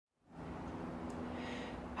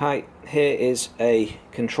Hi, here is a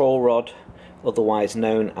control rod, otherwise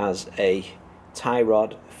known as a tie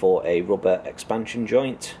rod for a rubber expansion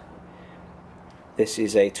joint. This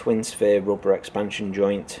is a twin sphere rubber expansion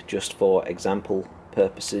joint just for example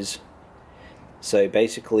purposes. So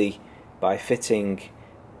basically, by fitting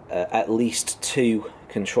at least 2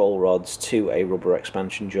 control rods to a rubber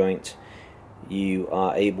expansion joint, you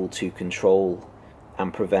are able to control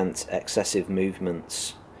and prevent excessive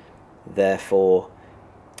movements, therefore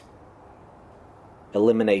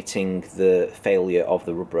eliminating the failure of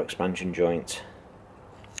the rubber expansion joint.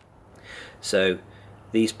 So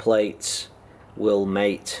these plates will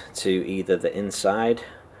mate to either the inside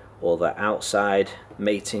or the outside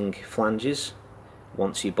mating flanges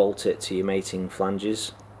once you bolt it to your mating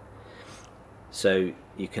flanges. So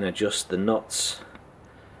you can adjust the nuts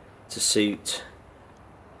to suit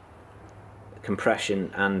compression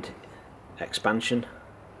and expansion.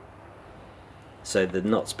 So the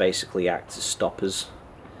nuts basically act as stoppers,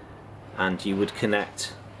 and you would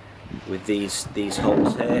connect with these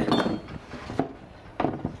holes here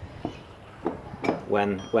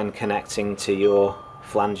when connecting to your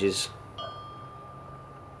flanges.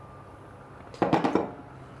 A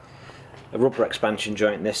rubber expansion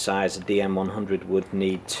joint this size, a DM100, would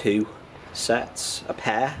need 2 sets, a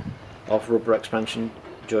pair of rubber expansion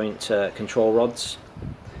joint control rods,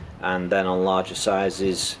 and then on larger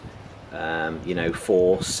sizes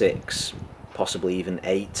 4, 6, possibly even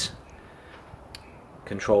 8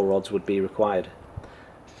 control rods would be required.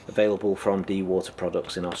 Available from Dewater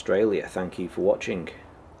products in Australia. Thank you for watching.